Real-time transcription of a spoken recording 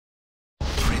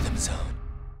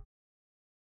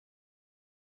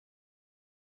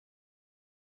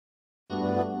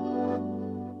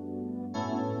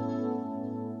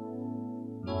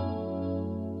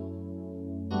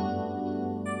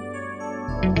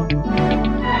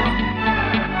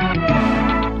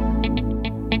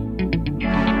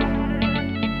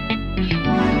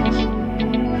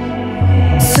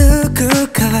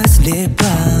リプラ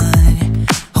イ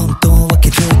本当は気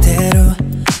づいてる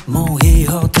もういい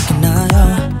ほっときなよ、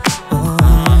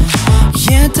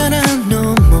言えたら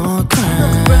No more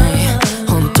cry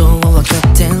本当は分か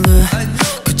ってる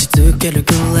口づける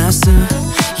グラス、yeah、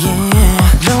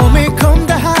飲み込ん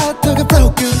だハートが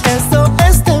broken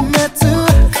SOS 点滅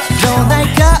脳内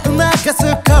が促す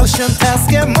コーション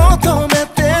助け求め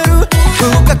てる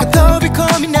深く飛び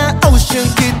込みなオーション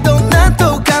きっとなん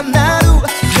とかなる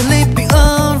You'll be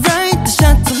alright シ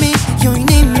ャツに良い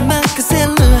に見任せる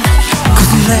崩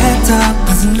れた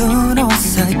パズルの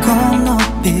最高の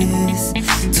ピース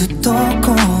ずっと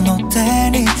この手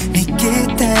に握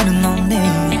ってるのに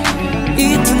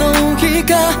いつの日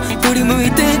か振り向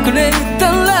いてくれ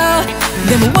たら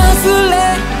でも忘れ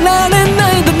られ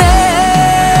ないんだね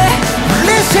無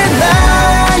理しな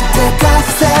い手が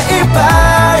精一杯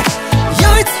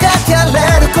唯一かけれ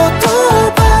る言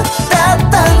葉だった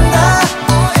んだ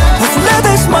忘れ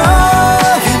てしま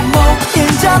えもいい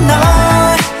んじゃな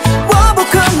い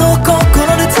僕の心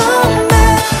で止め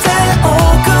てお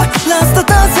くラストダ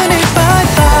ンスにバイ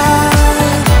バイ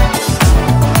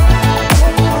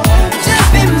Just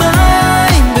be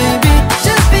mine baby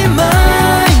Just be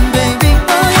mine baby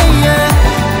Oh yeah yeah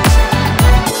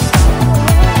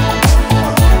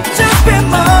Just be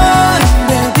mine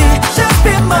baby Just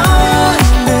be mine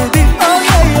baby Oh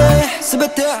yeah yeah 全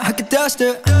て吐き出して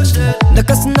泣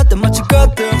かすなって間違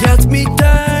ってやつみ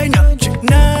たいなじゃ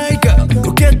ないが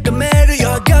受け止めるよ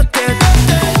がって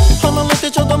離れ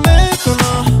てちゃダメか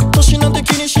な年なんて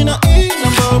気にしないナ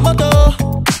ンバーまだ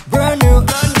Brand new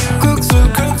cooks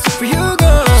for you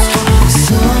girl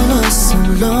そろそ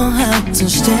ろ外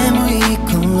してもいい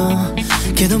頃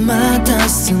けどまた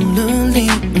するリ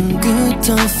ング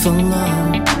とフォロ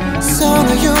ーそ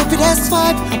の指でス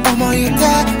ワイプ思い出映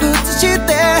し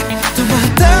て止まっ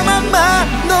たまま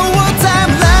No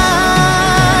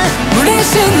timeline 無理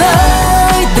しな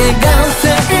い手が精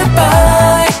一杯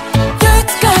唯一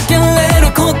かけれる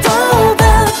言葉だ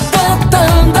った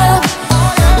んだ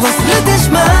忘れてし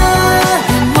まえ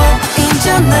もいいんじ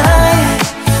ゃない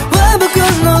僕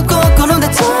の心で止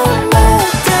め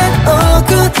ておく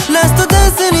ラストダン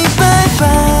スにバイバ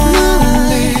イ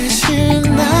無理し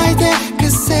ないでが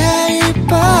精一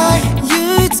杯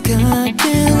唯一かけ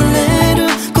れる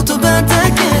言葉だ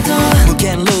けど無限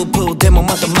ループでもま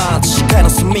だまだ視界の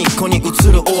隅っこに映る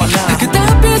終わらない片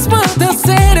ピースも出せ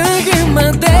る日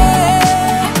まで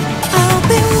I'll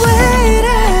be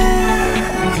waiting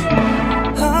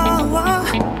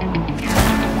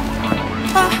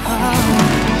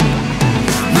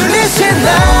無理しな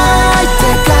い手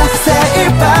が精一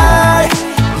杯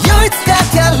唯一か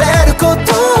けれる言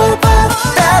葉